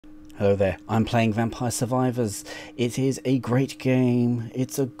Hello there, I'm playing Vampire Survivors. It is a great game,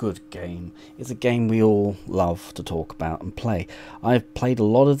 it's a good game, it's a game we all love to talk about and play. I've played a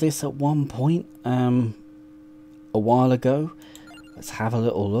lot of this at one point, a while ago. Let's have a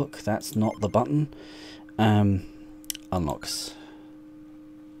little look. That's not the button. Unlocks.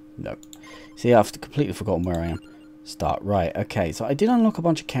 No. See, I've completely forgotten where I am. Start. Right, okay, so I did unlock a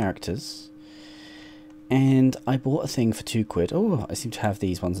bunch of characters. And I bought a thing for £2. Oh, I seem to have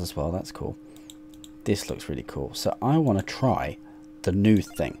these ones as well. That's cool. This looks really cool. So I want to try the new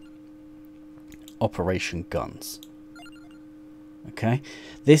thing. Operation Guns. Okay.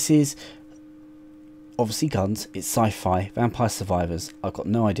 This is obviously guns. It's sci-fi. Vampire Survivors. I've got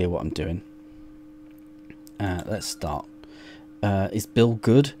no idea what I'm doing. Let's start. Is Bill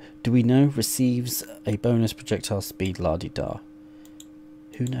good? Do we know? Receives a bonus projectile speed la-di-da.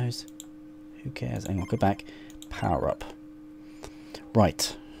 Who knows? Who cares? Hang on, go back. Power up.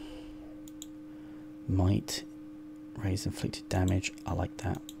 Right. Might. Raise inflicted damage. I like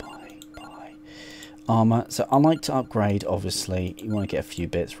that. Buy. Armor. So I like to upgrade, obviously. You want to get a few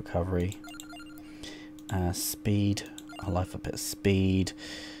bits. Recovery. Speed. I like a bit of speed.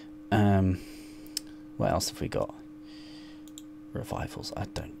 What else have we got? Revivals. I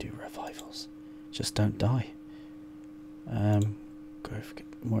don't do revivals. Just don't die. Go for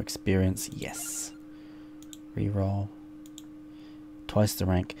more experience. Yes. Reroll. Twice the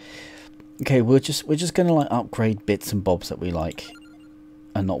rank. Okay, we're just gonna like upgrade bits and bobs that we like,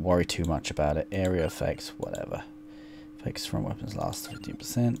 and not worry too much about it. Area effects, whatever. Effects from weapons last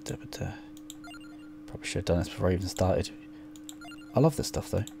 15%. Probably should have done this before I even started. I love this stuff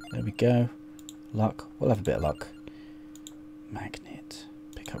though. There we go. Luck. We'll have a bit of luck. Magnet.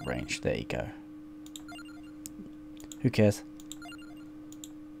 Pick up range. There you go. Who cares?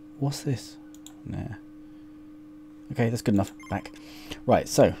 What's this? Nah. Okay, that's good enough. Back. Right,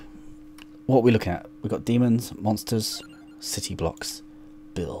 so what are we looking at? We've got demons, monsters, city blocks.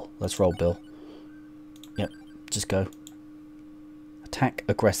 Bill. Let's roll Bill. Yep, just go. Attack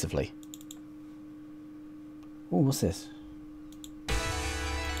aggressively. Oh, what's this?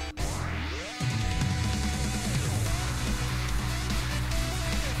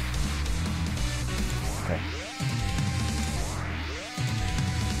 Okay.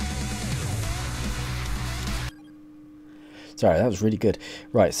 Sorry, that was really good.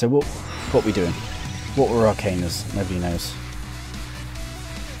 Right, so what are we doing? What were arcanas? Nobody knows.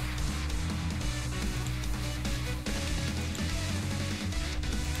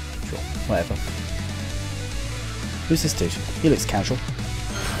 Sure, whatever. Who's this dude? He looks casual.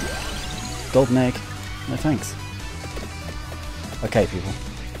 Golden egg. No thanks. Okay, people.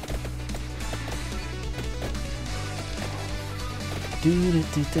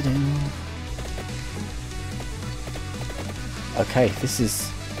 Okay, this is...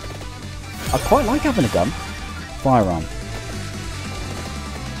 I quite like having a gun. Firearm.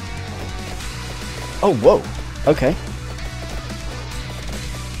 Oh, whoa. Okay.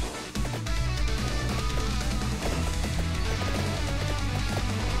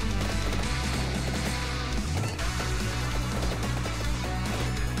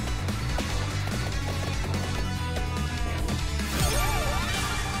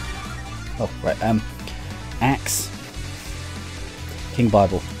 Oh, right. Axe. King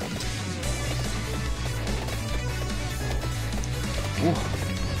Bible. Ooh,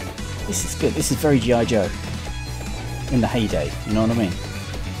 this is good. This is very G.I. Joe. In the heyday, you know what I mean?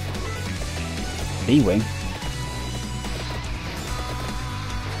 B-Wing.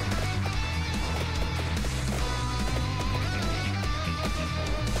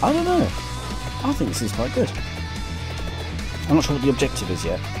 I don't know. I think this is quite good. I'm not sure what the objective is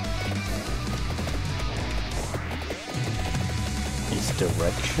yet. It's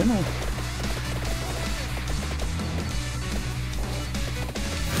directional.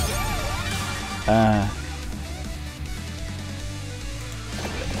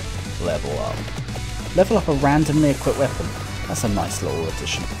 Level up. Level up a randomly equipped weapon. That's a nice little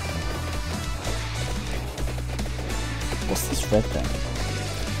addition. What's this red thing?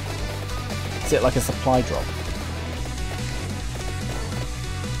 Is it like a supply drop?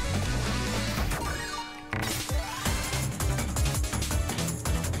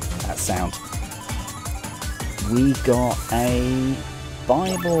 That sound. We got a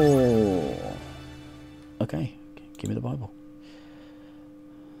Bible. Okay, give me the Bible.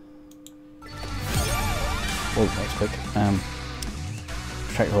 Oh, that was quick.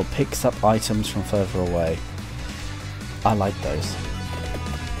 Traitor picks up items from further away. I like those.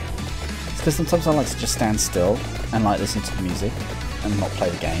 It's because sometimes I like to just stand still and like listen to the music and not play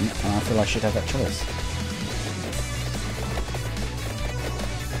the game, and I feel I should have that choice.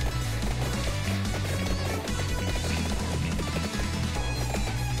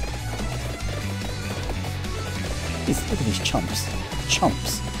 Look at these chumps.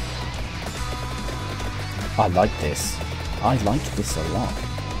 Chumps. I like this. I like this a lot.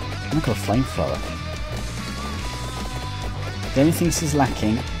 Look at a flamethrower. The only thing this is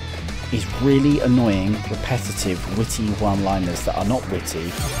lacking is really annoying, repetitive, witty one-liners that are not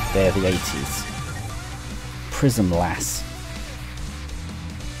witty. They're the 80s. Prism Lass.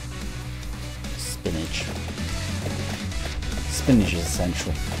 Spinach. Spinach is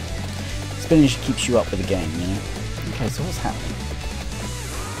essential. Spinach keeps you up with the game, you know? Okay, so what's happening?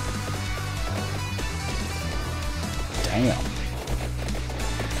 Damn.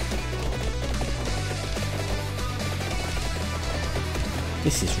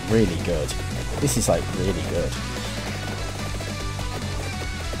 This is really good. This is like really good.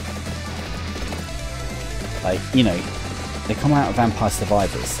 Like, you know, they come out of Vampire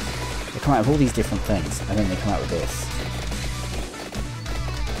Survivors. They come out of all these different things, and then they come out with this.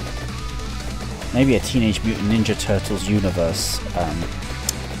 Maybe a Teenage Mutant Ninja Turtles universe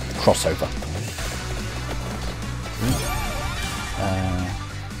crossover.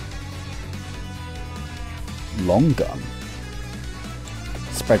 Long gun.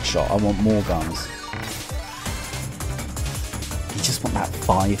 Spread shot. I want more guns. You just want that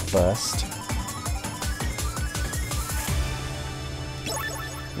 5 burst.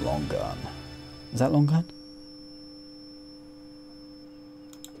 Long gun. Is that long gun?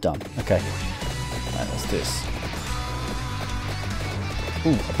 Done. Okay. Right, let's do this.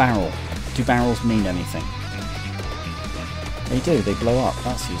 Ooh, a barrel. Do barrels mean anything? They do. They blow up.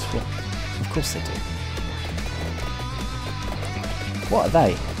 That's useful. Of course they do. What are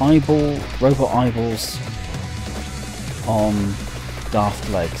they? Eyeball, robot eyeballs on daft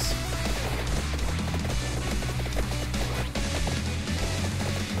legs.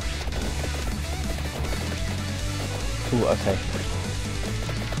 Ooh, okay.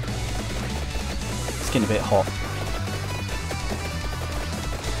 It's getting a bit hot.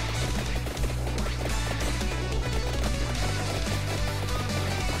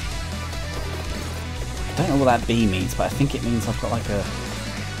 I don't know what that B means, but I think it means I've got like a,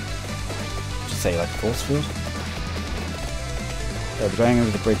 should say like a force field. So we're going over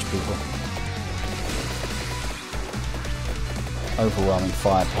the bridge, people. Overwhelming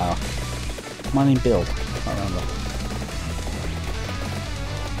firepower. What's my name Bill? I can't remember.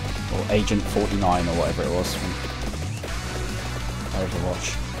 Or Agent 49 or whatever it was from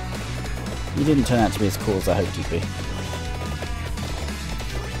Overwatch. You didn't turn out to be as cool as I hoped you'd be.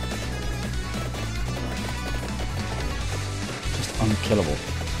 Unkillable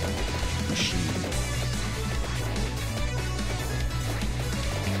machine.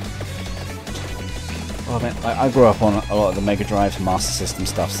 Well, I mean, I grew up on a lot of the Mega Drive and Master System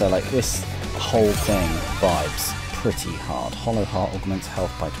stuff, so like this whole thing vibes pretty hard. Hollow Heart augments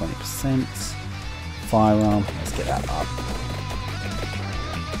health by 20%. Firearm, let's get that up.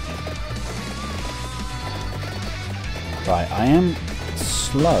 Right, I am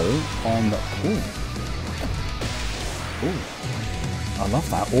slow on the. Ooh. I love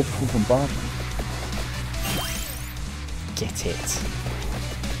that. Orbital bombardment. Get it.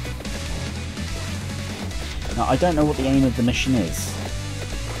 Now, I don't know what the aim of the mission is.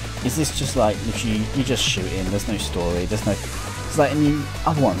 Is this just like, literally, you just shoot in, there's no story, there's no... It's like in the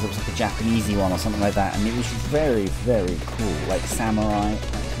other ones, it was like a Japanesey one or something like that, and it was very, very cool. Like samurai.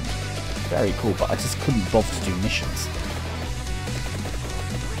 Very cool, but I just couldn't bother to do missions.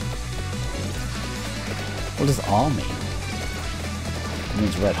 What does R mean? It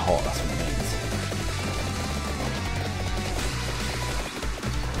means red hot, that's what it means.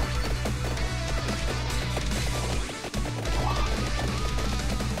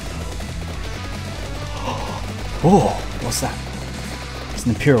 Oh, what's that? It's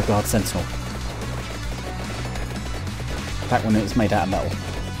an Imperial Guard Sentinel. Back when it was made out of metal.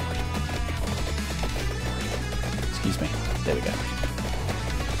 Excuse me. There we go.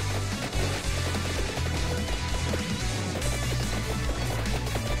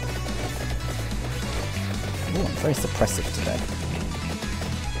 Ooh, I'm very suppressive today.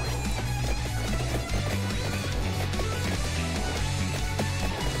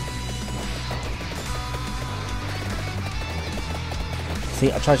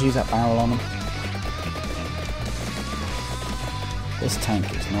 See, I tried to use that barrel on them. This tank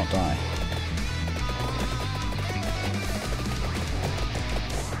does not die.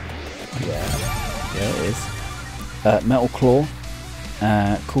 Yeah, it is. Metal Claw.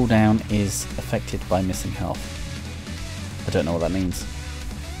 Cooldown is affected by missing health. I don't know what that means.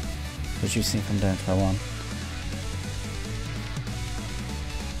 Reducing from down to 1.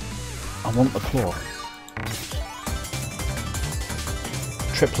 I want the claw.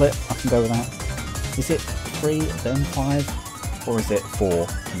 Triplet, I can go with that. Is it 3, then 5? Or is it 4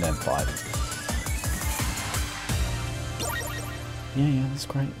 and then 5? Yeah, that's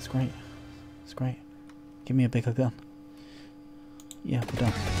great, that's great. That's great. Give me a bigger gun. Yeah, we're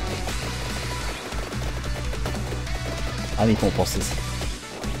done. I need more bosses.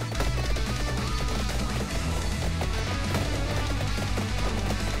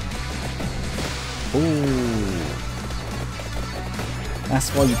 Ooh. That's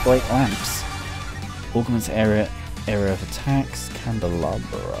why you break lamps. Augments area of attacks.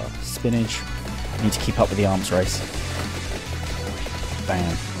 Candelabra. Spinach. Need to keep up with the arms race.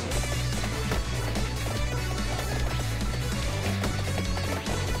 Bam.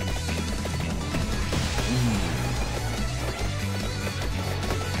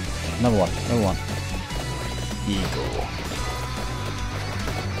 Another one, another one. Eagle.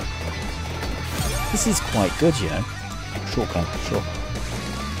 This is quite good, you know. Shotgun, sure.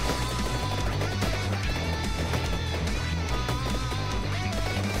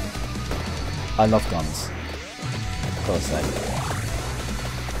 I love guns. Gotta say.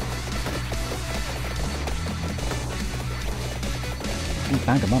 Big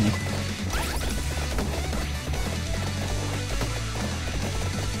bag of money.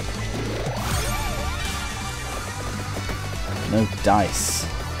 No dice.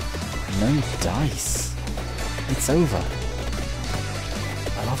 No dice. It's over.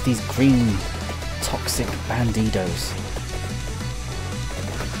 I love these green toxic bandidos.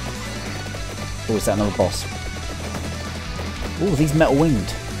 Oh, is that another boss? Oh, these metal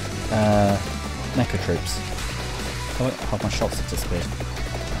winged mecha troops. Oh, my shots have disappeared.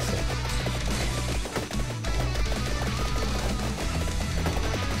 That's it.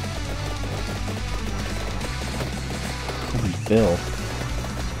 Call me Bill.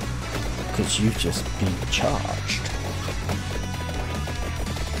 Because you've just been charged.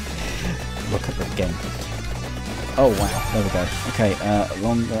 Look at the game. Oh wow, there we go. Okay,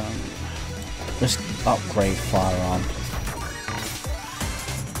 long let's upgrade firearm.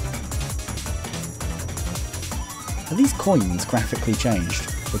 Are these coins graphically changed?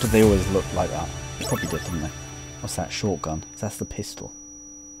 Or did they always look like that? They probably did, didn't they? What's that shotgun? That's the pistol.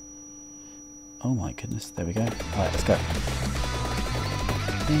 Oh my goodness, there we go. Alright, let's go.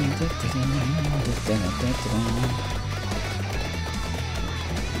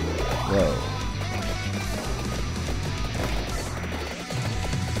 Whoa.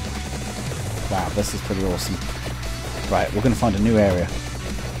 Wow, this is pretty awesome. Right, we're going to find a new area.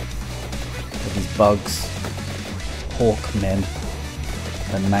 With these bugs, Hawkmen,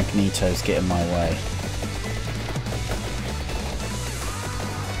 and Magnetos get in my way.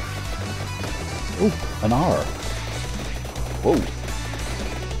 Ooh, an aura. Whoa.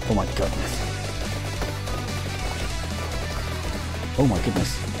 Oh my goodness. Oh my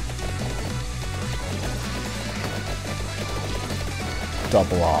goodness.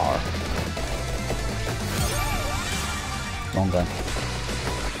 Double R. Long gun.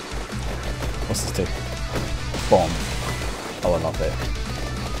 What's this do? Bomb. Oh, I love it.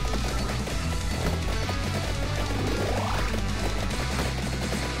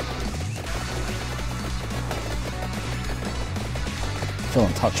 I feel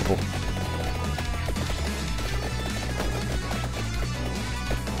untouchable.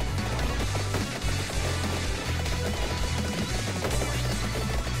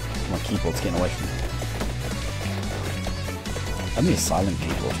 My keyboard's getting away from me. I need a silent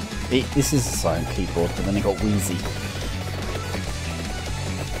keyboard. This is a silent keyboard, but then it got wheezy.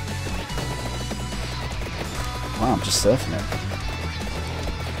 Wow, I'm just surfing it.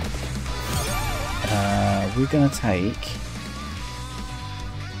 We're gonna take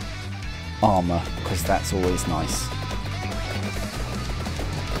armor, because that's always nice.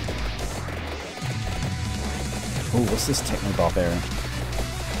 Oh, what's this Techno Barbarian?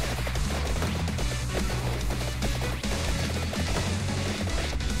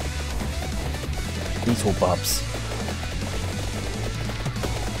 Beetle Bubs.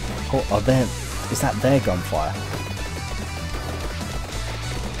 Oh, are there... is that their gunfire?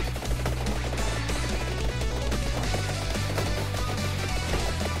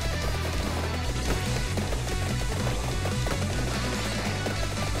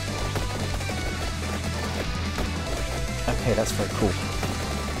 Okay, that's very cool.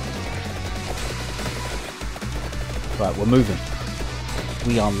 Right, we're moving.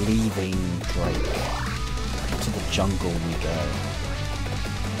 We are leaving Drake. To the jungle we go.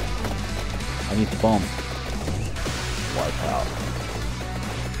 I need the bomb. Wipe out.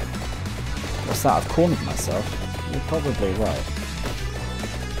 What's that? I've cornered myself. You're probably right.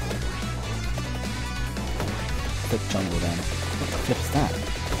 Flip jungle then. What the flip is that?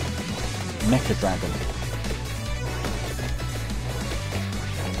 Mecha Dragon.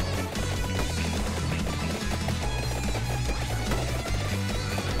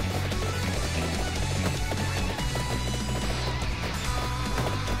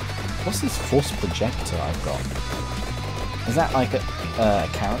 What's this force projector I've got? Is that like a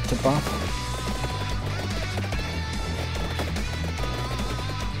character buff?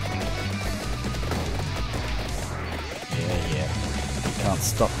 Yeah. You can't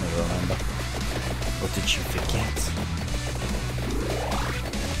stop me, remember? Or did you forget?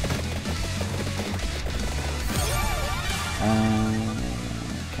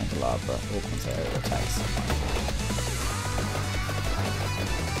 Candelabra, augments area attacks.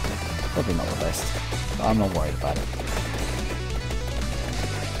 Probably not the best, but I'm not worried about it.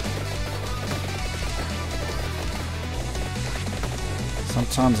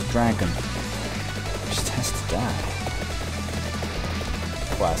 Sometimes a dragon just has to die.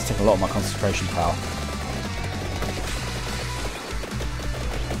 Wow, it's taking a lot of my concentration power.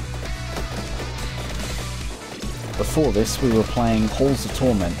 Before this, we were playing Halls of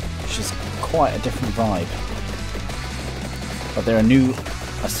Torment, which is quite a different vibe. But there are new.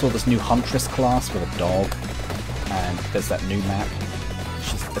 I saw this new Huntress class with a dog, and there's that new map,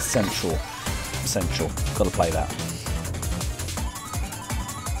 which is essential. Essential. Got to play that.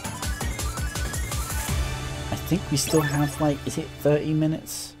 I think we still have like, is it 30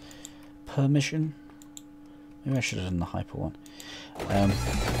 minutes per mission? Maybe I should have done the hyper one.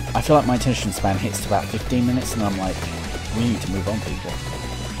 I feel like my attention span hits to about 15 minutes and I'm like, we need to move on, people.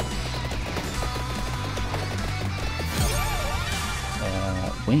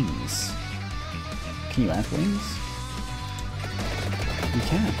 Wings. Can you add wings? You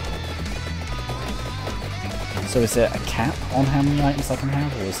can. So is there a cap on how many items I can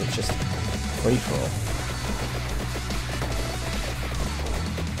have, or is it just free for all?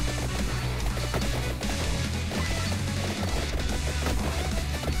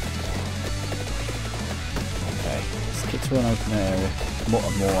 To an open area, more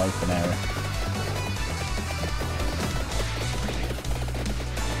open area.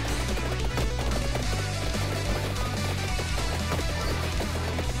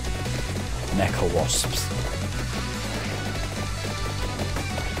 Mecha wasps.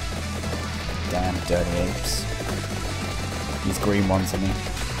 Damn dirty apes. These green ones, I mean.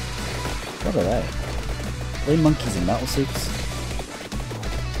 What are they? Are they monkeys in metal suits?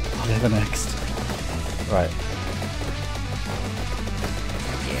 Whatever next. Right.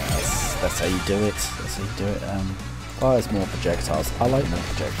 That's how you do it. That's how you do it. Fires more projectiles. I like more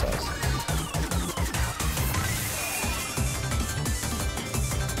projectiles.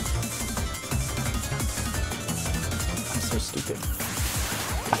 I'm so stupid.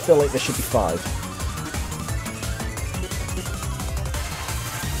 I feel like there should be 5.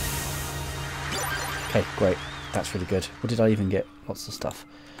 Okay, great. That's really good. What did I even get? Lots of stuff.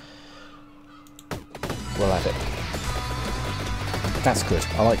 We'll have it. That's good.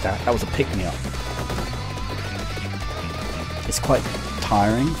 I like that. That was a pick-me-up. It's quite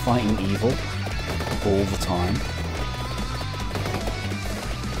tiring fighting evil all the time.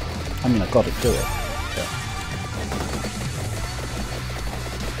 I mean, I've got to do it. But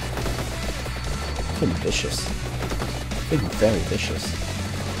feeling vicious. Feeling very vicious.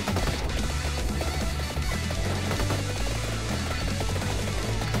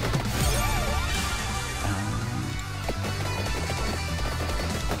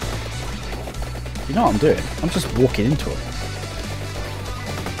 You know what I'm doing? I'm just walking into it.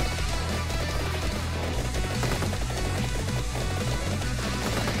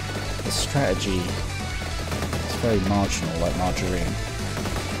 The strategy is very marginal, like margarine.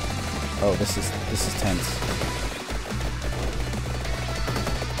 Oh, this is tense.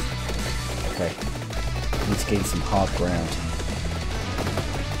 Okay, I need to gain some hard ground.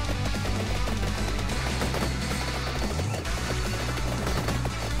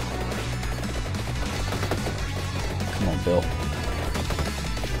 Bill.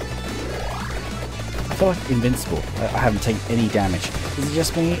 I feel like invincible. I haven't taken any damage. Is it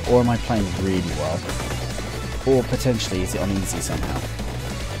just me, or am I playing really well? Or potentially is it on easy somehow?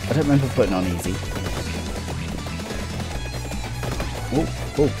 I don't remember putting on easy. Oh,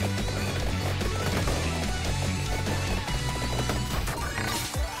 oh.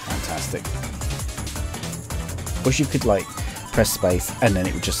 Fantastic. Wish you could like press space and then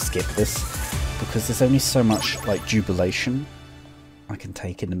it would just skip this. Because there's only so much like jubilation I can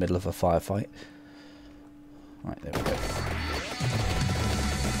take in the middle of a firefight. Right, there we go.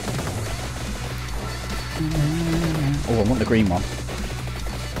 Oh, I want the green one.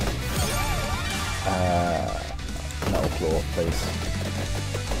 Metal claw, please.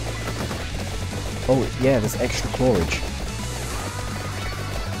 Oh, yeah, there's extra clawage.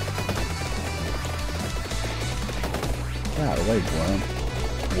 Get out of the way, worm.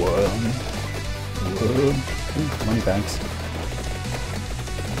 Worm. Ooh, money bags.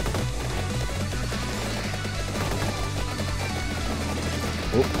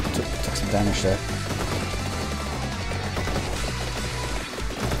 damage there.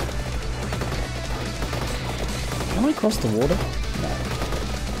 Can I cross the water? No.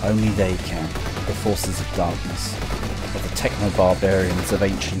 Only they can. The forces of darkness. Of the techno-barbarians of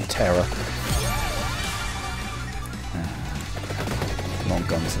ancient terror. Long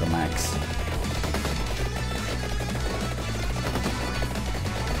gun to the max.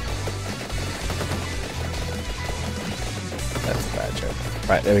 That's a bad joke.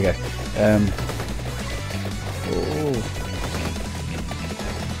 Right, there we go. Oh.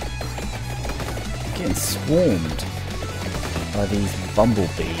 Getting swarmed by these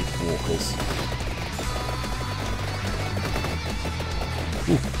bumblebee walkers.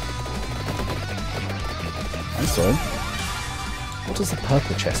 Ooh. I saw him. What does the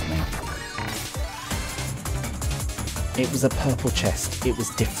purple chest mean? It was a purple chest. It was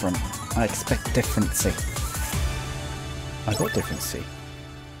different. I expect differency. I got differency.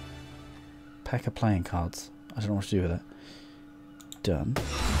 Pack of playing cards. I don't know what to do with it. Done.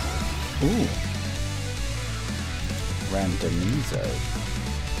 Ooh. Randomizo.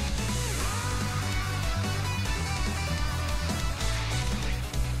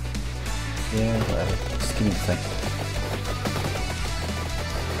 Yeah, whatever. Just give me the thing.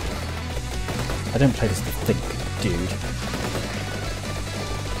 I don't play this to think, dude.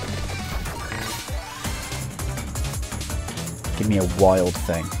 Give me a wild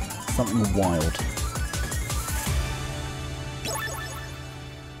thing. Something wild.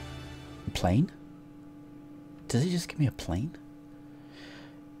 A plane? Does he just give me a plane?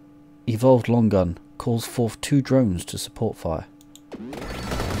 Evolved long gun calls forth 2 drones to support fire.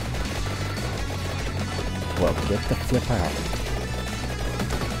 Well, get the flip out.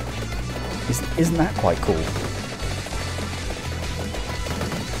 Isn't that quite cool?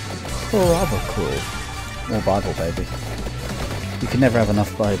 Rather cool. More Bible, baby. You can never have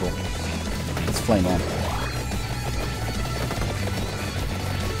enough Bible. Let's flame on.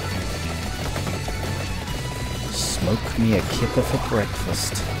 Smoke me a kipper for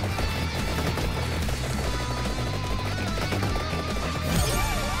breakfast.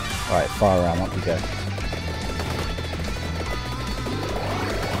 Alright, fire around, up we go.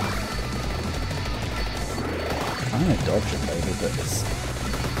 I'm gonna dodge it, baby, but it's...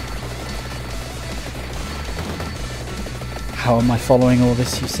 How am I following all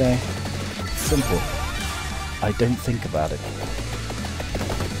this, you say? It's simple. I don't think about it.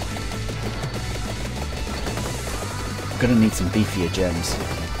 I'm gonna need some beefier gems.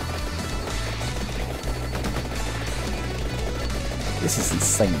 This is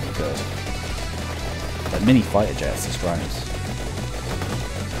insanely good. Like mini fighter jets as drones.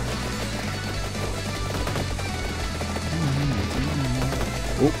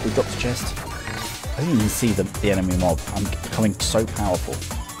 Oh, we dropped the chest. I didn't even see the enemy mob. I'm becoming so powerful.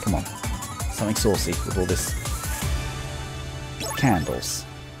 Come on. Something saucy with all this. Candles.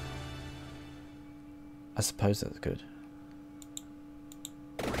 I suppose that's good.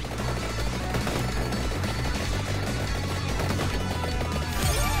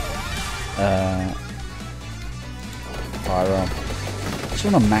 Firearm. I just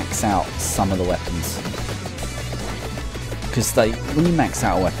want to max out some of the weapons. Because when you max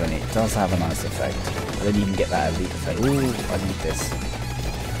out a weapon, it does have a nice effect. But then you can get that elite effect. Ooh, I need this.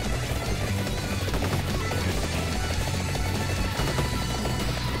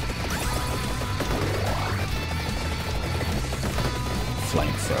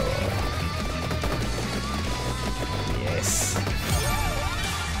 Flamethrower. Yes.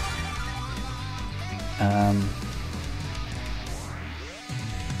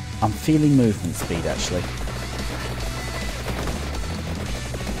 I'm feeling movement speed actually.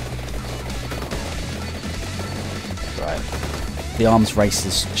 Right. The arms race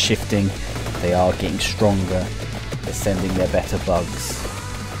is shifting. They are getting stronger. They're sending their better bugs.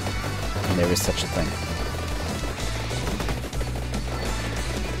 And there is such a thing.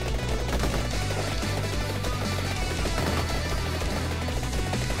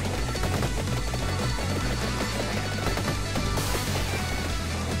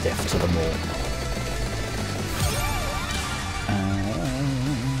 Death to them all.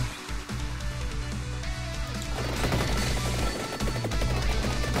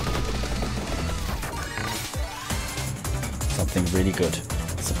 Something really good.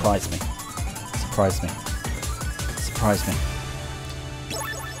 Surprise me. Surprise me. Surprise me.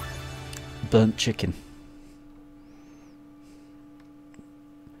 Burnt chicken.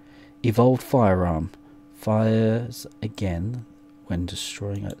 Evolved firearm. Fires again when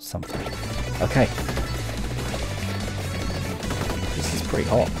destroying something. Okay. This is pretty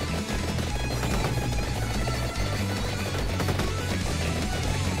hot.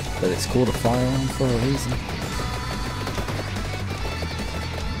 but it's called a firearm for a reason.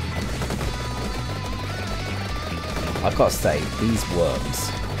 I've got to say, these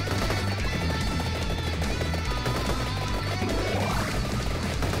worms.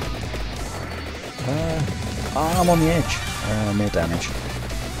 I'm on the edge. More damage.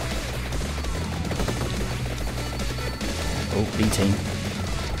 Oh, B-team.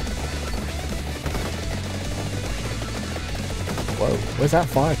 Whoa, where's that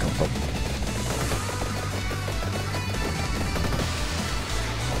fire come from?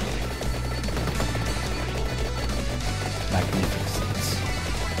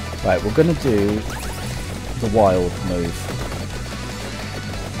 Magnificent. Right, we're going to do the wild move.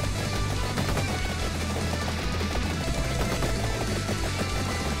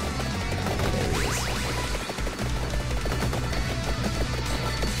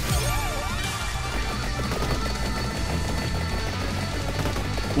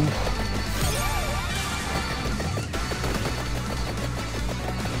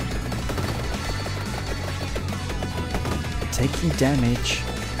 Taking damage.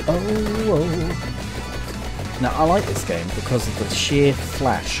 Oh. Now I like this game because of the sheer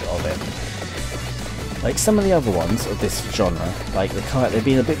flash of it. Like some of the other ones of this genre, like they've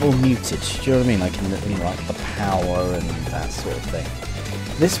been a bit more muted. Do you know what I mean? Like in like the power and that sort of thing.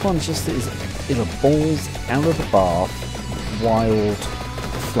 This one just is a balls out of the bath, wild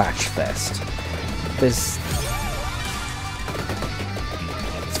flash fest. It's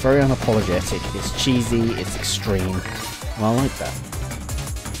very unapologetic. It's cheesy. It's extreme. And I like that.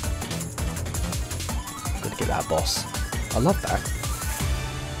 Gotta get that boss. I love that.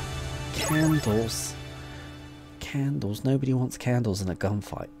 Candles. Candles. Nobody wants candles in a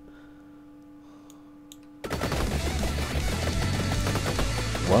gunfight.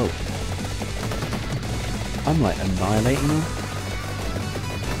 Whoa. I'm like annihilating them.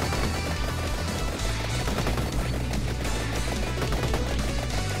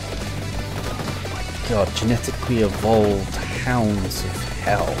 God, genetically evolved hounds of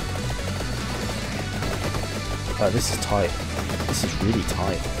hell. Oh, this is tight. This is really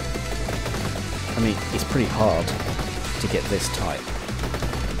tight. I mean, it's pretty hard to get this tight.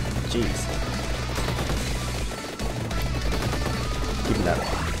 Jeez. Give me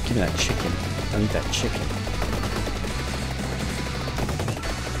that chicken. I need that chicken.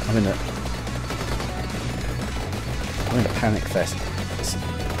 I'm in a panic fest.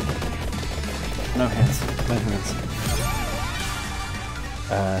 No hands. No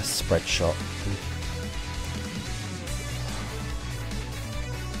hands. Spread shot.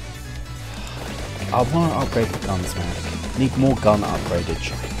 I want to upgrade the guns, man. Need more gun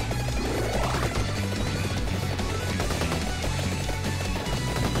upgradage.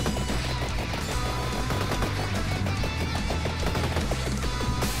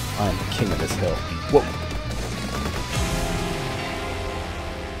 I am the king of this hill. Whoa.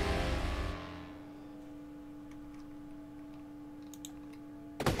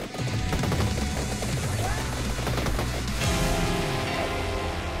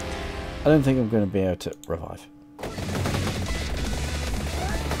 I don't think I'm going to be able to revive.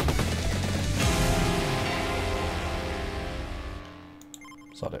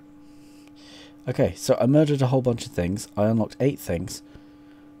 Sod it. Okay, so I murdered a whole bunch of things. I unlocked 8 things.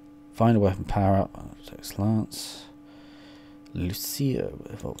 Find a weapon power up. Text Lance. Lucia.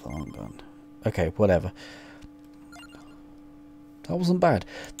 Evolve the long gun. Okay, whatever. That wasn't bad.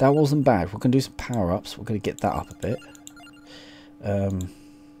 That wasn't bad. We're going to do some power ups. We're going to get that up a bit.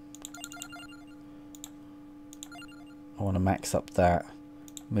 I want to max up that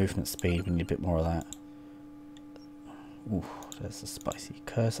movement speed. We need a bit more of that. Ooh, there's a spicy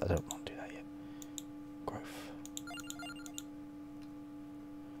curse. I don't want to do that yet. Growth.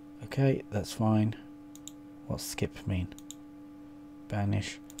 Okay, that's fine. What's skip mean?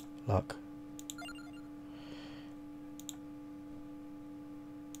 Banish. Luck.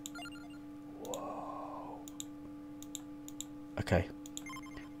 Whoa. Okay.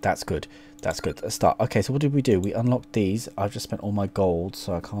 That's good. That's good. Let's start. Okay, so what did we do? We unlocked these. I've just spent all my gold,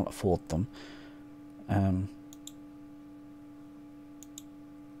 so I can't afford them.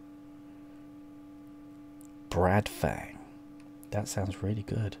 Brad Fang. That sounds really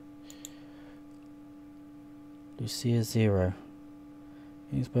good. Lucia 0.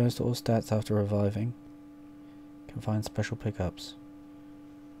 He's bonus to all stats after reviving. Can find special pickups.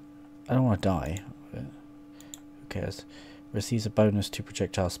 I don't want to die. Who cares? Receives a bonus to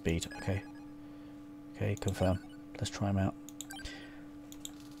projectile speed. Okay. Okay, confirm. Let's try them out.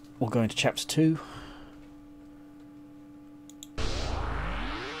 We'll go into chapter 2.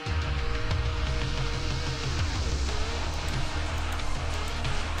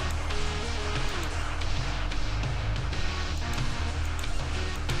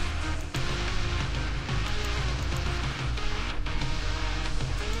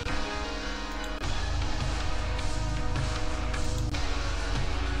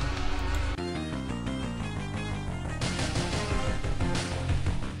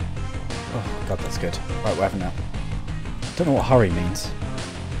 Oh god, that's good. Right, we're having now. Don't know what hurry means.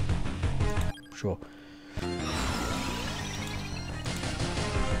 Sure.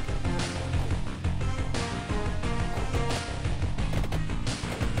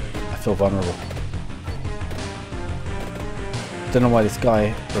 I feel vulnerable. Don't know why this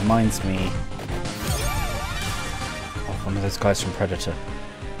guy reminds me of one of those guys from Predator.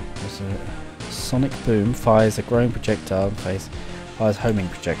 There's a sonic boom fires a growing projectile in face. Fires homing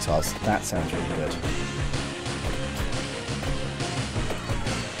projectiles. That sounds really good.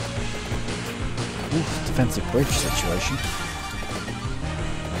 Ooh, defensive bridge situation.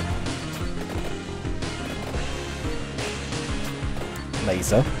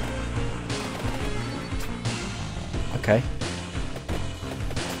 Laser. Okay.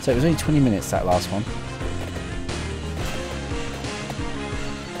 So it was only 20 minutes, that last one.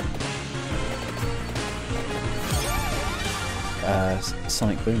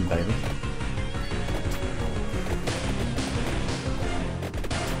 Sonic boom, baby.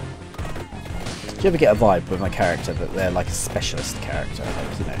 Do you ever get a vibe with my character that they're like a specialist character,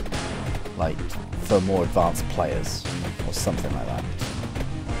 like, you know, like for more advanced players or something like that?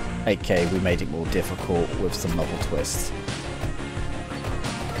 Okay, we made it more difficult with some novel twists.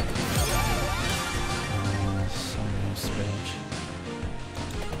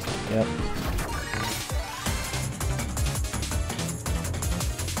 Yep.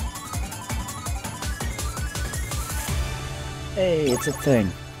 Hey, it's a thing.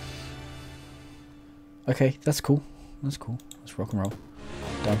 Okay, that's cool. That's cool. Let's rock and roll.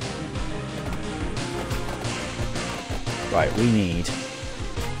 Done. Right, we need...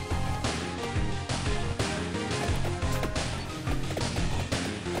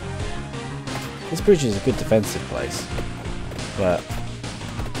 This bridge is a good defensive place, but...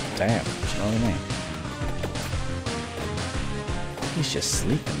 Damn, do you know what I mean? He's just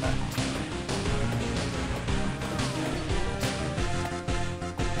sleeping there.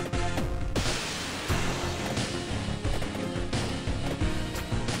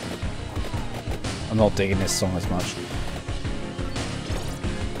 I'm not digging this song as much.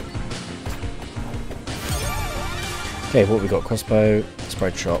 Okay, what we got? Crossbow,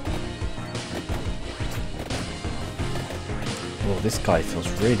 spread shot. Oh, this guy feels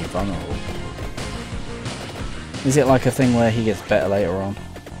really vulnerable. Is it like a thing where he gets better later on?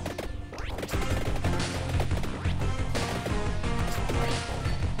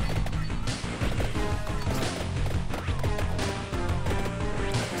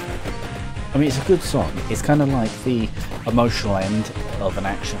 I mean, it's a good song. It's kind of like the emotional end of an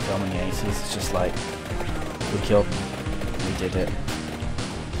action film in the 80s. It's just like, we killed them. We did it.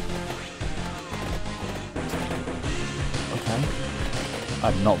 Okay.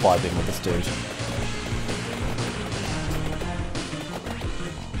 I'm not vibing with this dude.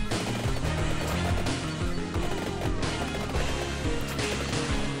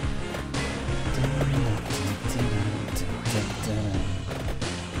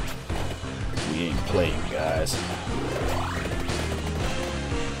 We ain't playing, guys.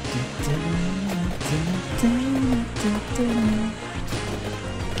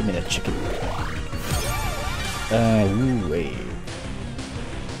 Give me that chicken. Ooh, wait.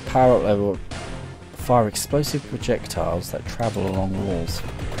 Power up level. Fire explosive projectiles that travel along walls.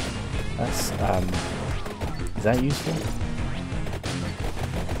 That's, is that useful?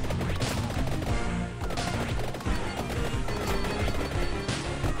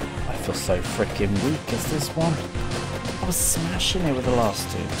 I feel so freaking weak as this one. I was smashing it with the last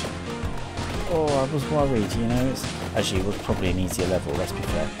dude. Oh, I was worried, you know. Actually, it was probably an easier level, let's be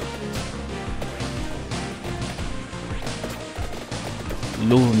fair.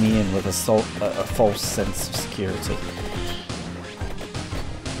 Lure me in with a false sense of security.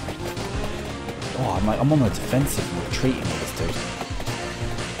 Oh, I'm on the defensive and retreating with this dude.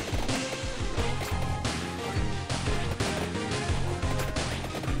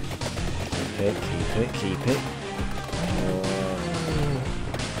 Keep it.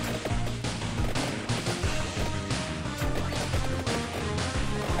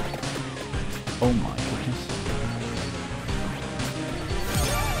 Oh my goodness.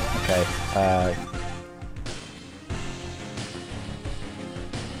 Okay,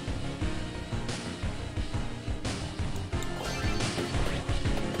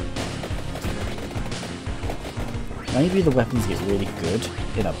 maybe the weapons get really good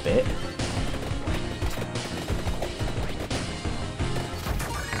in a bit.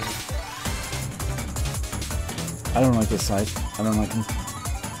 I don't like this side. I don't like him.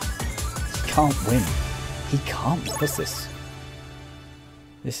 He can't win. He can't. What's this?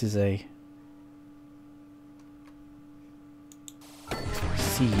 This is a...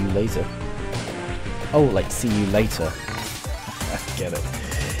 See you later. Oh, like see you later. I get it.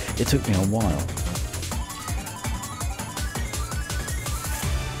 It took me a while.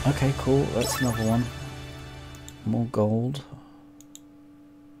 Okay, cool. That's another one. More gold.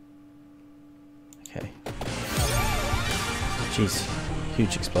 Okay. Jeez.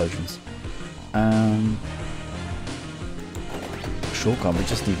 Huge explosions. Shotgun, we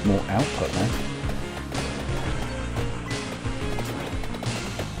just need more output now.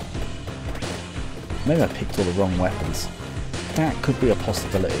 Maybe I picked all the wrong weapons. That could be a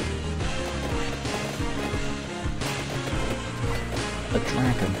possibility. A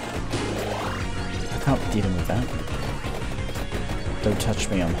dragon. I can't be dealing with that. Don't touch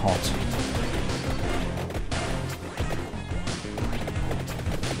me, I'm hot.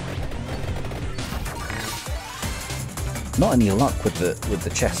 Not any luck with the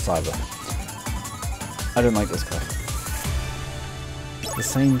chests either. I don't like this guy. The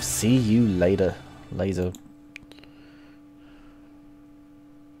same see you later laser.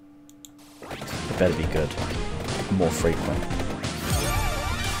 It better be good. More frequent.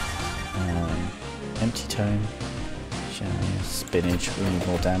 Empty tome. Spinach. We need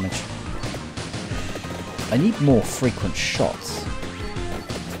more damage. I need more frequent shots.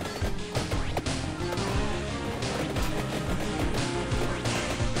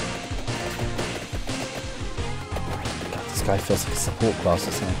 God, this guy feels like a support class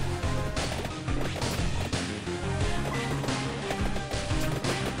or something.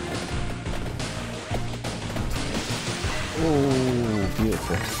 Oh,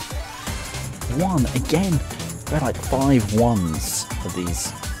 beautiful. One again. There are like 5 ones of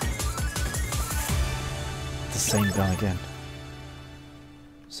these. The same guy again.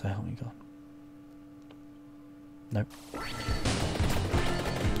 So help me God. Nope.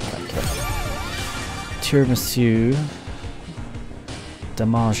 Okay. Tiramisu.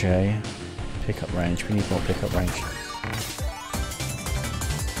 Damage. Pickup range. We need more pickup range.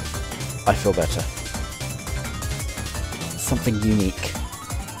 I feel better. Something unique.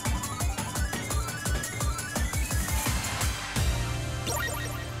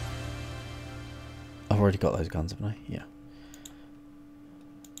 I've already got those guns, haven't I? Yeah.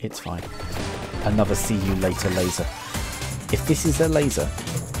 It's fine. Another see you later laser. If this is a laser,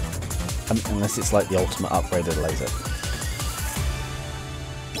 unless it's like the ultimate upgraded laser.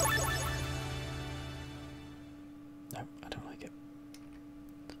 No, I don't like it.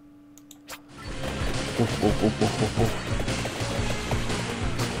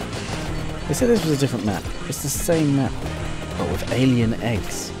 They said this was a different map. It's the same map, but with alien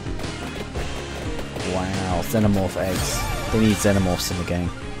eggs. Wow, xenomorph eggs. They need xenomorphs in the game.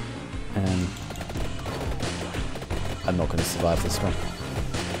 I'm not going to survive this one.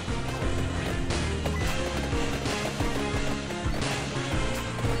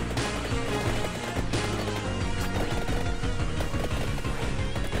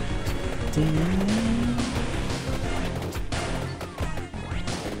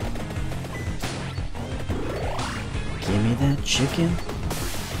 Give me that chicken.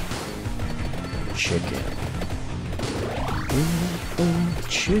 Chicken.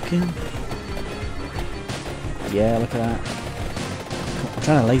 Chicken. Yeah, look at that. I'm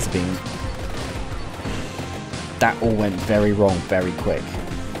trying to laser beam. That all went very wrong very quick.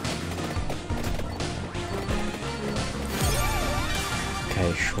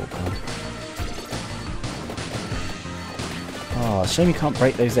 Okay, shotgun. Oh, shame you can't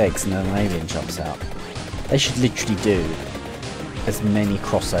break those eggs and then an alien jumps out. They should literally do as many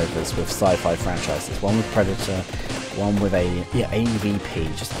crossovers with sci-fi franchises. One with Predator, one with Alien. Yeah,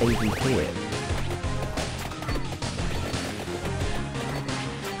 AVP. Just AVP it.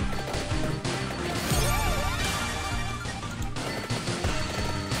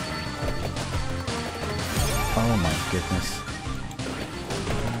 Oh my goodness.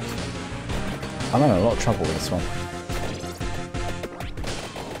 I'm having a lot of trouble with this one.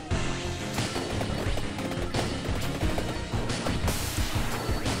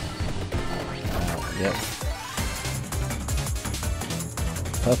 Yep.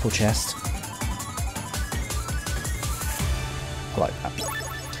 Purple chest. I like that.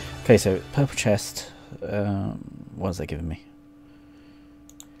 Okay, so purple chest. What is they giving me?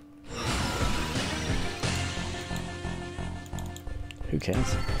 Who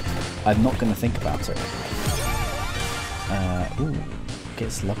cares? I'm not going to think about it. Ooh,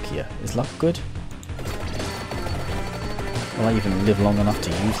 gets luckier. Is luck good? Will I even live long enough to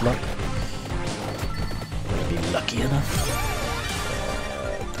use luck? Be lucky enough.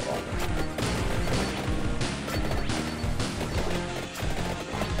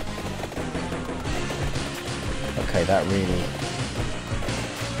 Okay, that really.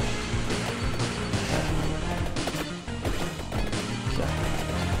 Okay.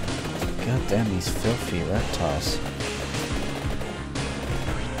 damn these filthy reptiles.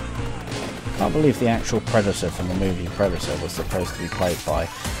 Can't believe the actual Predator from the movie Predator was supposed to be played by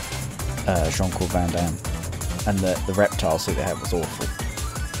Jean-Claude Van Damme, and the reptile suit they had was awful.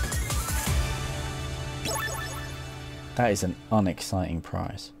 That is an unexciting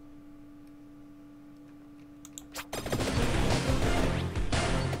prize.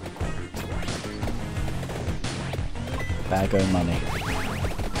 Bag o' money.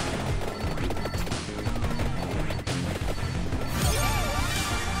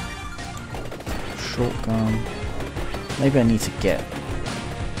 Shotgun. Maybe I need to get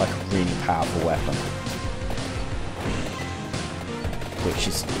like a really powerful weapon, which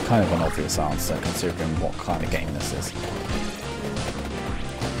is kind of an obvious answer considering what kind of game this is.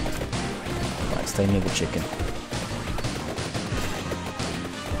 Right, stay near the chicken.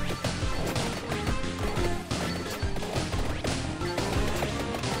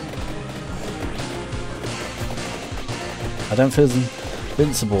 I don't feel as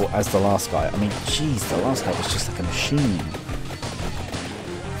invincible as the last guy. I mean, jeez, the last guy was just like a machine.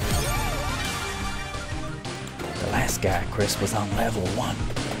 The last guy, Chris, was on level 1.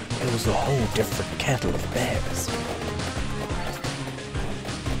 It was a whole different kettle of bears.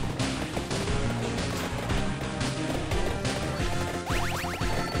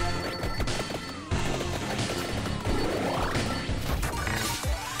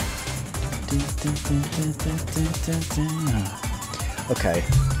 Okay,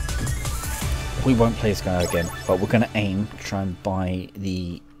 we won't play this guy again, but we're going to aim to try and buy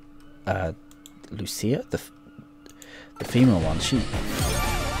the Lucia, the female one. She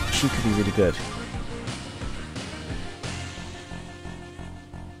could be really good.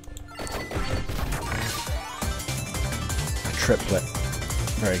 A triplet,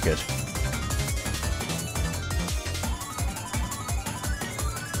 very good.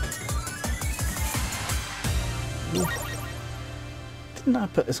 Didn't I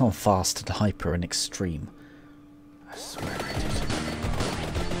put this on fast and hyper and extreme? I swear I did.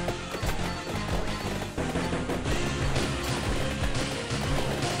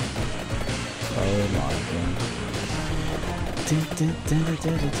 Oh my god.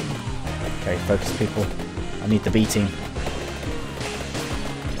 Okay, focus people. I need the B team.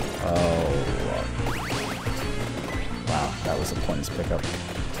 Oh. Wow, that was a pointless pickup.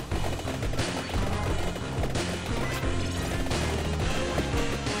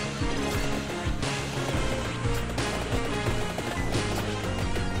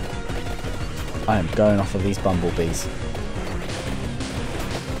 I am going off of these bumblebees.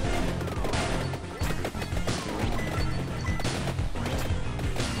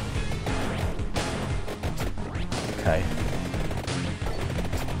 Okay.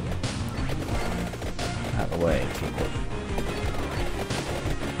 Out of the way, people.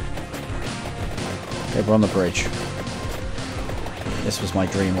 Okay, we're on the bridge. This was my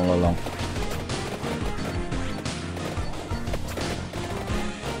dream all along.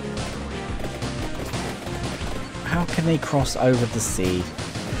 How can they cross over the sea?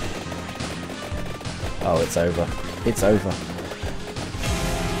 Oh, it's over. It's over.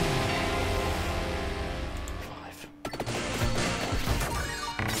 5.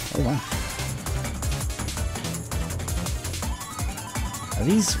 Oh, wow. Are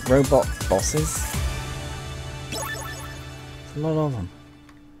these robot bosses? There's a lot of them.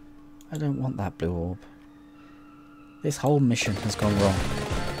 I don't want that blue orb. This whole mission has gone wrong.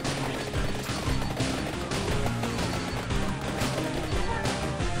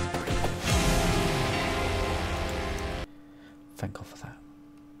 Thank God for that.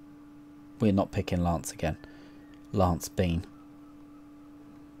 We're not picking Lance again. Lance Bean.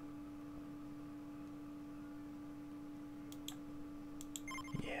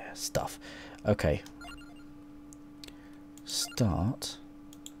 Yeah, stuff. Okay. Start.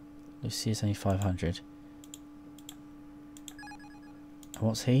 Lucia's only 500. And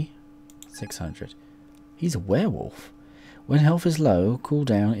what's he? 600. He's a werewolf. When health is low,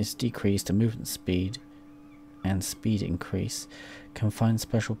 cooldown is decreased and movement speed and speed increase can find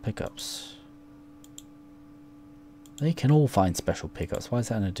special pickups. They can all find special pickups. Why is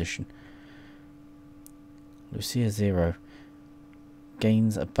that an addition? Lucia 0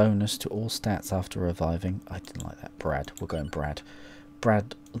 gains a bonus to all stats after reviving. I didn't like that. Brad. We're going Brad.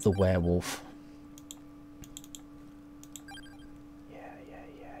 Brad the werewolf.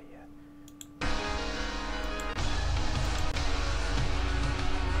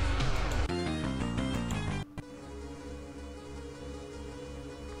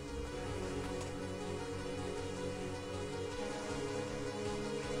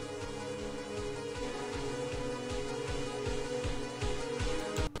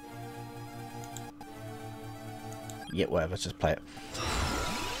 Yeah, whatever, just play it.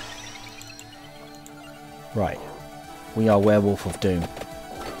 Right. We are Werewolf of Doom.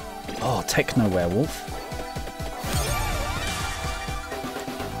 Oh, Techno Werewolf.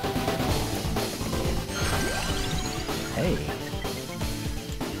 Hey.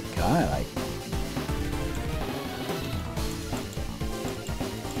 I like.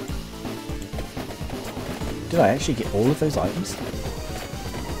 Did I actually get all of those items?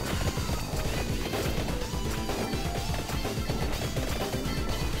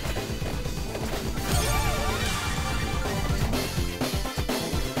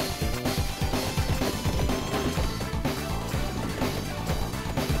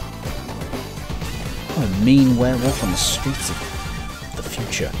 Oh, a mean werewolf on the streets of the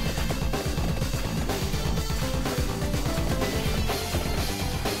future.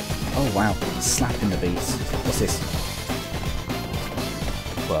 Oh wow, slapping the beats. What's this?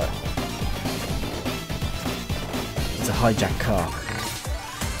 What? It's a hijacked car.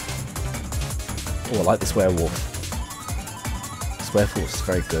 Oh, I like this werewolf. This werewolf is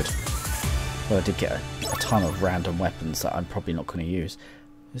very good. Well, I did get a ton of random weapons that I'm probably not going to use.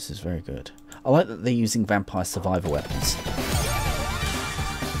 This is very good. I like that they're using vampire survivor weapons.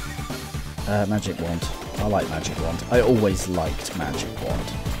 Magic wand. I like magic wand. I always liked magic wand.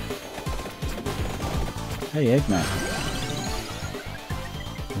 Hey, Eggman.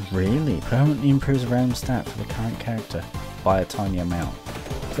 Really? Permanently improves a random stat for the current character by a tiny amount.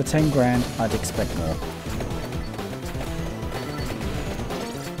 For 10 grand, I'd expect more.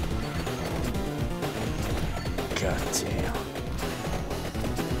 God damn.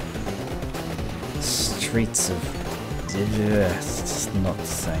 Streets of... it's just not the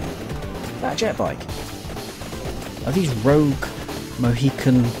same. That jet bike. Are these rogue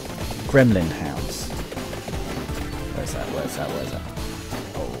Mohican gremlin hounds? Where's that? Where's that? Where's that?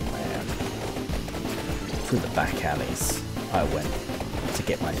 Oh man. Through the back alleys I went to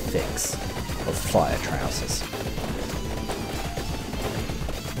get my fix of fire trousers.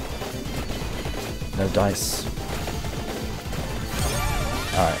 No dice.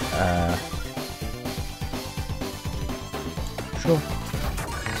 Alright, sure.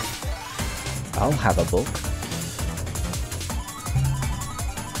 I'll have a book.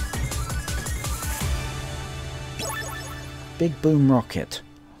 Big boom rocket.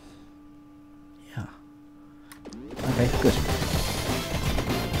 Yeah. Okay, good.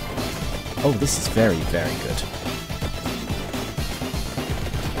 Oh, this is very, very good.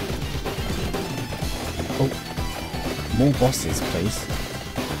 Oh, more bosses, please.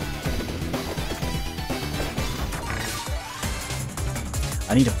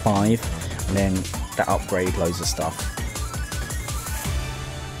 I need a 5, and then that upgrade loads of stuff.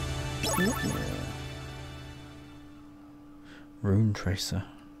 Ooh. Rune tracer.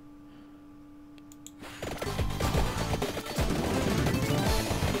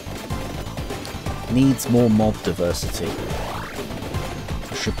 Needs more mob diversity.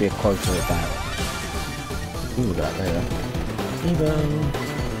 There should be a quota of that. Ooh, that there. Evo.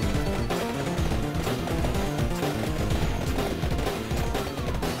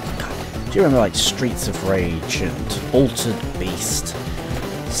 Do you remember like Streets of Rage and Altered Beast?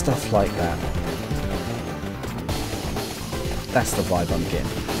 Stuff like that. That's the vibe I'm getting.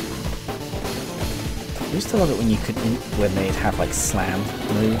 I used to love it when you could, when they'd have like slam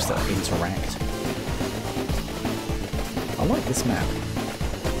moves that interact. I like this map.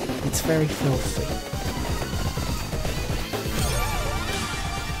 It's very filthy.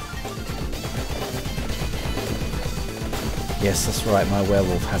 Yes, that's right, my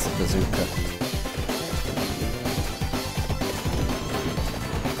werewolf has a bazooka.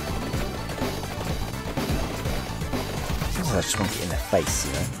 Sometimes I just want to get in their face,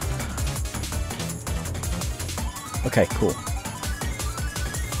 you know. Okay, cool.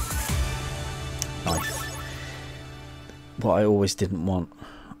 Knife. What I always didn't want.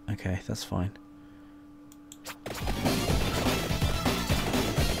 Okay, that's fine.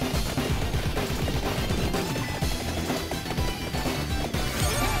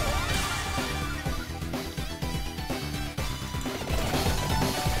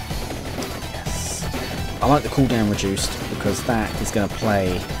 I like the cooldown reduced because that is going to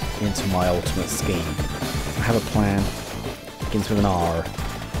play into my ultimate scheme. I have a plan. Begins with an R.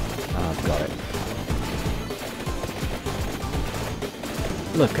 Oh, I've got it.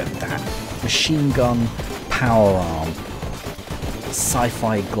 Look at that. Machine gun, power arm,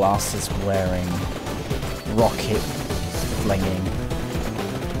 sci-fi glasses wearing, rocket flinging,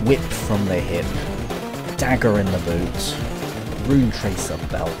 whip from the hip, dagger in the boot, rune tracer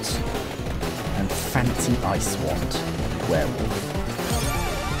belt, and fancy ice wand werewolf.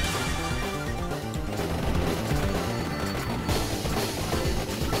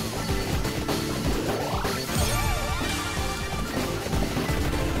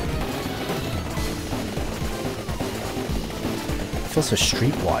 feels so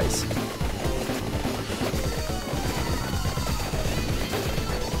streetwise.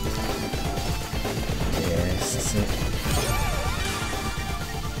 Yes, that's it.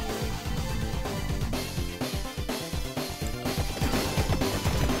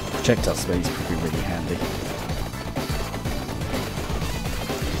 Projectile space could be really handy.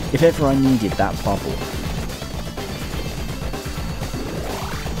 If ever I needed that bubble.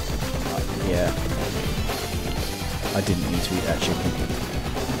 Yeah. I didn't need to eat that chicken.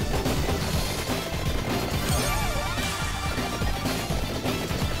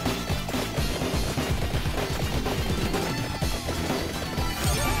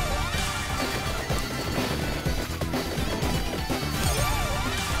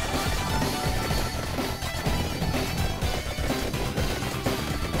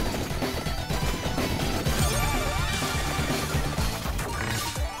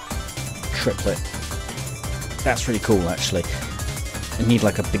 Triplet. That's really cool, actually. You need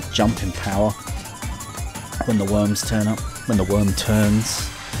like a big jump in power when the worms turn up. When the worm turns.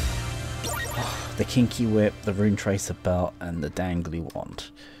 Oh, the kinky whip, the rune tracer belt, and the dangly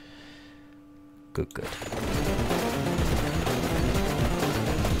wand. Good, good.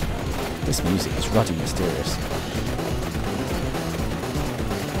 This music is ruddy mysterious.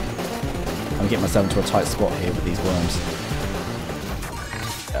 I'm getting myself into a tight spot here with these worms.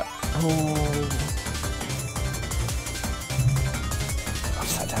 Oh. I've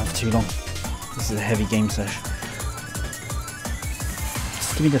sat down for too long. This is a heavy game session.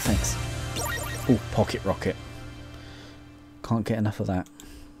 Just give me the things. Oh, pocket rocket. Can't get enough of that.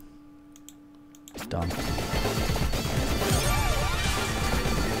 It's done.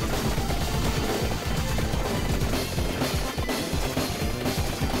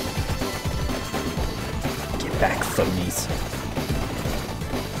 Get back, phonies.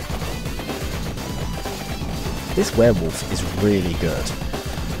 This werewolf is really good.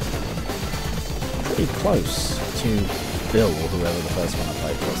 Pretty close to Bill or whoever the first one I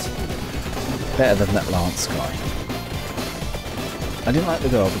played was. Better than that Lance guy. I didn't like the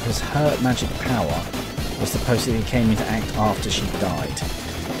girl because her magic power was supposedly came into act after she died.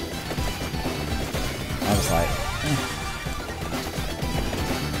 I was like, eh.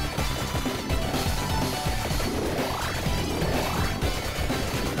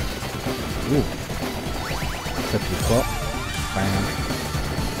 Ooh. Flippy flop. Bang.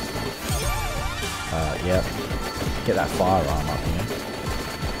 Yep. Get that firearm up,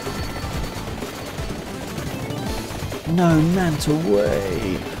 you know. No mantle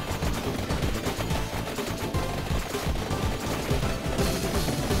way.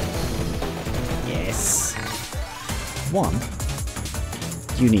 Yes. One.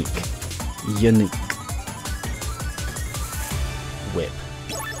 Unique. Whip.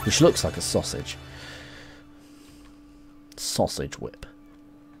 Which looks like a sausage. Sausage whip.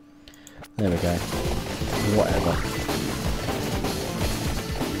 There we go. Whatever.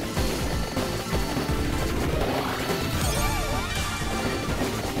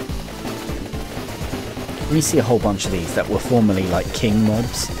 When you see a whole bunch of these that were formerly like king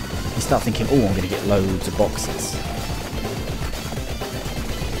mobs, you start thinking, oh, I'm going to get loads of boxes.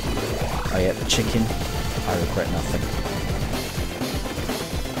 Oh yeah, the chicken. I regret nothing.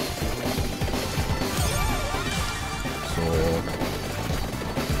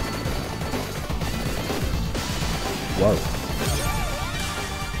 Whoa.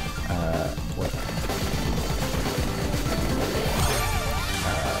 What?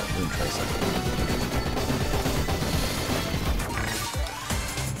 Rune tracer.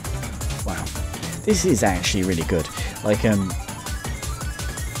 Wow. This is actually really good. Like, I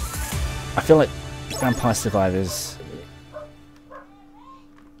feel like Vampire Survivors...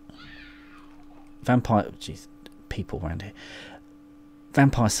 Jeez, people around here.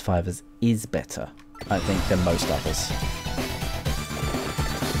 Vampire Survivors is better, I think, than most others.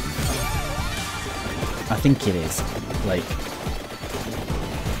 I think it is. Like,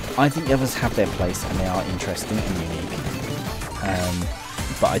 I think the others have their place and they are interesting and unique.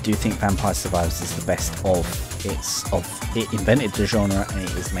 But I do think Vampire Survivors is the best it invented the genre and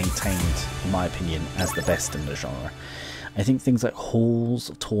it is maintained, in my opinion, as the best in the genre. I think things like Halls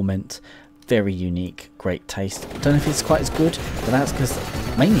of Torment, very unique, great taste. I don't know if it's quite as good, but that's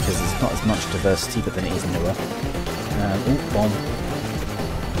mainly because there's not as much diversity, but then it is newer. Oh, bomb.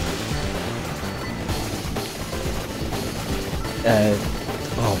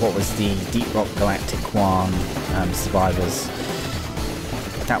 What was the Deep Rock Galactic one? Survivors.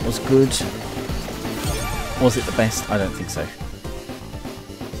 That was good. Was it the best? I don't think so.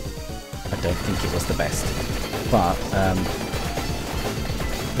 I don't think it was the best. But,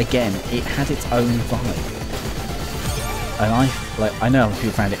 again, it had its own vibe. And I know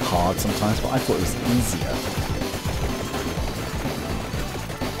people found it hard sometimes, but I thought it was easier.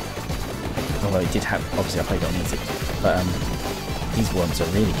 Although it did have, obviously I played it on easy, but these ones are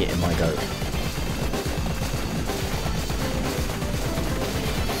really getting my goat.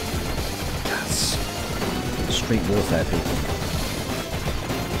 That's street warfare, people.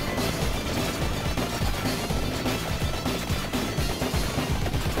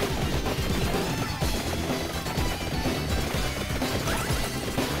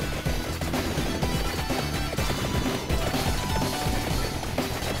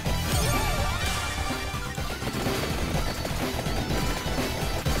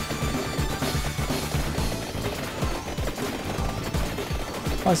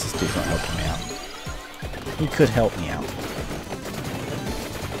 Why is this dude not helping me out? He could help me out.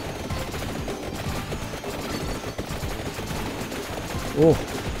 Oh!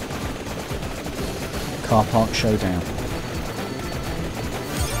 Car park showdown.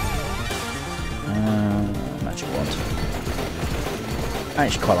 Magic wand. I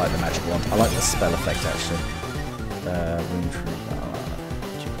actually quite like the magic wand. I like the spell effect actually. Room for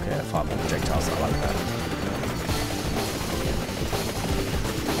duplicate fireball projectiles. I like that.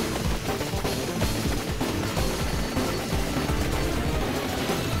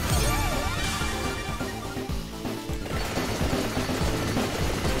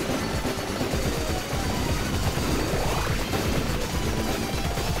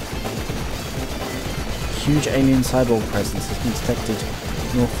 Huge alien cyborg presence has been detected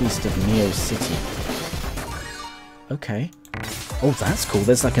northeast of Neo City. Okay. Oh, that's cool.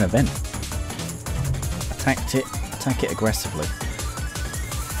 There's like an event. Attack it aggressively.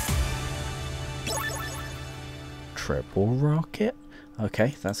 Triple rocket.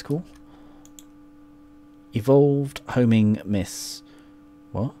 Okay, that's cool. Evolved homing miss.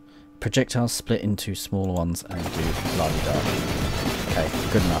 What? Projectiles split into smaller ones and do la-di-da. Okay,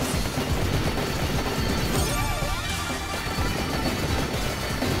 good enough.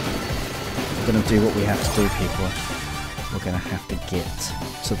 We're going to do what we have to do, people. We're going to have to get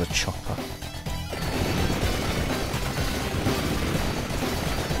to the chopper.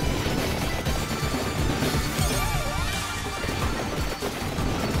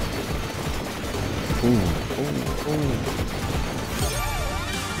 Ooh, ooh, ooh.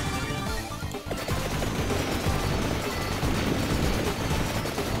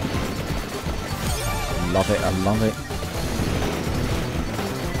 I love it, I love it.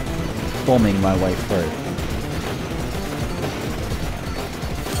 Bombing my way through.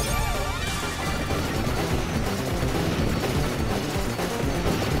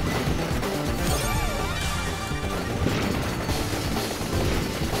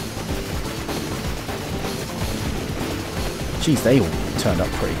 Geez, they all turned up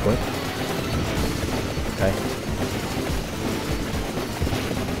pretty quick. Okay.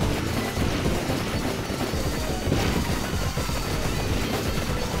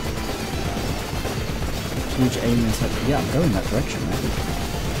 Huge aliens. Yeah, I'm going that direction, man.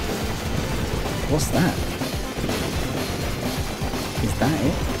 What's that? Is that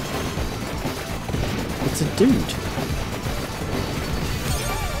it? It's a dude.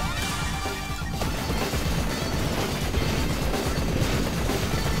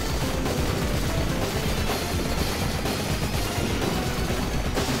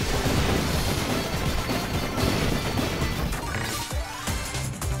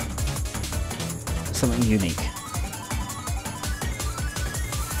 Something unique.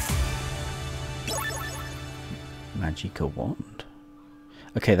 Magica wand.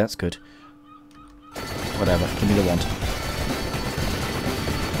 Okay, that's good. Whatever, give me the wand.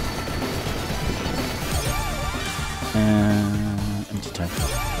 Empty tone.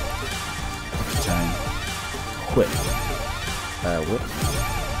 Empty tone. Whip. Whip.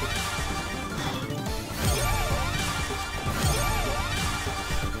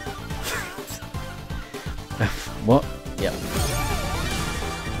 What? Yep.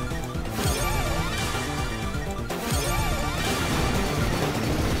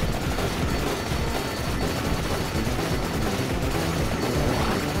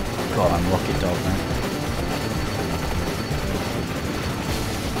 God, I'm Rocket Dog now.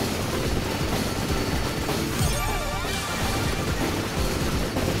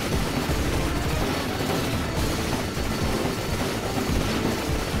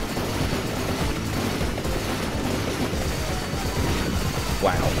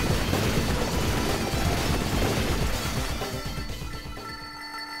 Wow.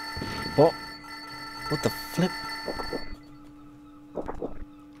 What? What the flip?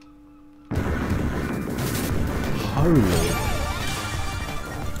 Holy.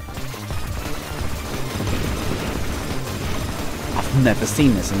 Never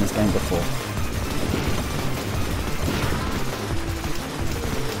seen this in this game before.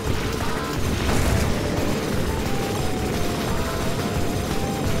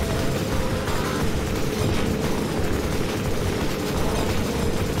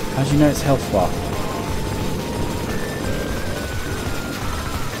 How do you know it's health bar?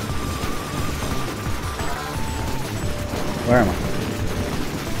 Where am I?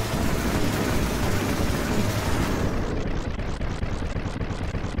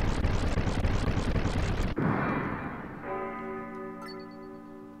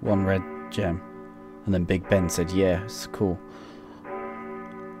 One red gem. And then Big Ben said, yeah, it's cool.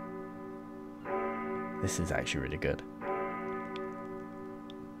 This is actually really good.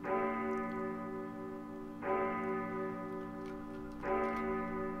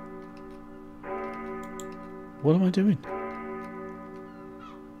 What am I doing?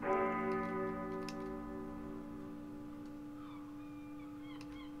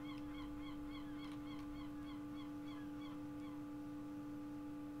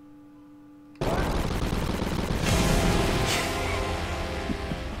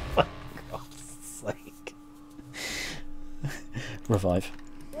 For God's sake. Revive.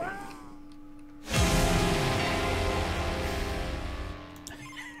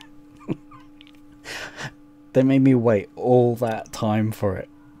 They made me wait all that time for it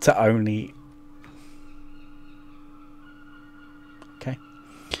to only... Okay.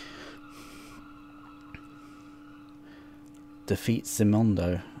 Defeat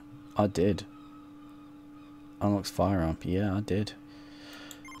Simondo. I did. Unlocks firearm. Yeah, I did.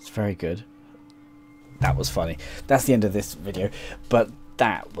 It's very good. That was funny. That's the end of this video. But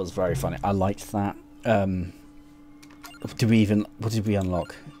that was very funny. I liked that. What did we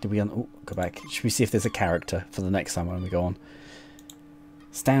unlock? Did we oh, go back. Should we see if there's a character for the next time when we go on?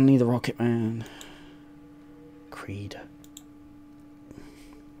 Stanley the Rocket Man. Creed.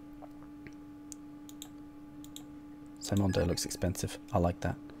 Simondo looks expensive. I like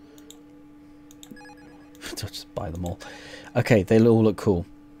that. I'll just buy them all. Okay, they all look cool.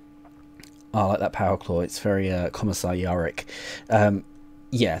 I like that power claw. It's very commissariaric.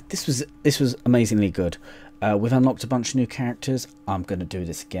 Yeah, this was amazingly good. We've unlocked a bunch of new characters. I'm going to do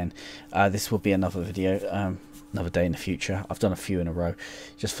this again. This will be another video, another day in the future. I've done a few in a row,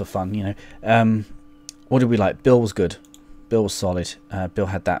 just for fun, you know. What did we like? Bill was good. Bill was solid. Bill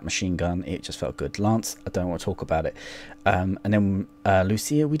had that machine gun. It just felt good. Lance, I don't want to talk about it. And then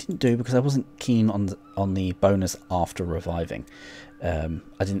Lucia, we didn't do because I wasn't keen on the bonus after reviving. I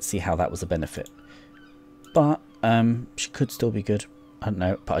didn't see how that was a benefit. But she could still be good. I don't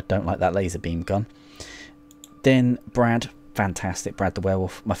know, but I don't like that laser beam gun. Then Brad, fantastic. Brad the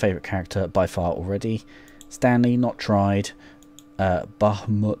Werewolf, my favourite character by far already. Stanley, not tried.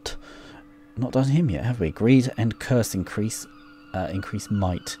 Bahamut, not done him yet, have we? Greed and Curse increase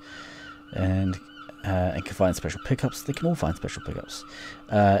might. And can find special pickups. They can all find special pickups.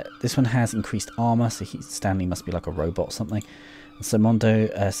 This one has increased armour, so Stanley must be like a robot or something. And so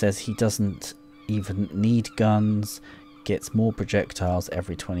Mondo says he doesn't even need guns, gets more projectiles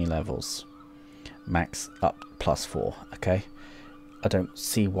every 20 levels. Max up +4. Okay, I don't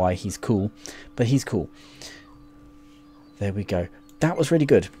see why he's cool, but he's cool. There we go. That was really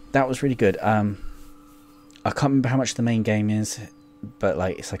good. That was really good. I can't remember how much the main game is, but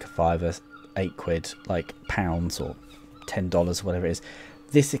like it's like a £5 or £8, like pounds or $10, whatever it is.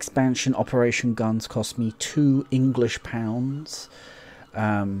 This expansion, Operation Guns, cost me £2 English.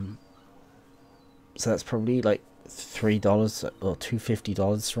 So that's probably like $3 or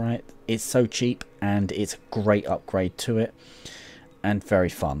 $2.50, right? It's so cheap and it's a great upgrade to it and very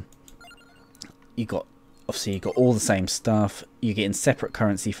fun. Obviously you got all the same stuff. You're getting separate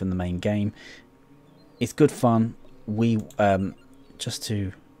currency from the main game. It's good fun. We just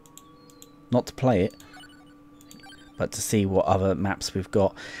to not to play it, but to see what other maps we've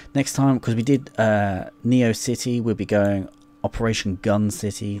got next time, because we did Neo City. We'll be going Operation Gun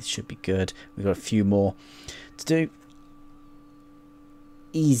City. This should be good. We've got a few more to do.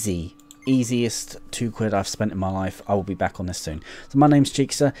 Easiest £2 I've spent in my life. I will be back on this soon. So my name's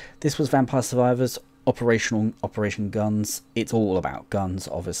Cheekster. This was Vampire Survivors Operation Guns. It's all about guns,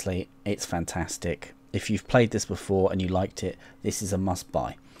 obviously. It's fantastic. If you've played this before and you liked it, this is a must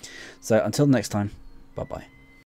buy. So until next time, bye bye.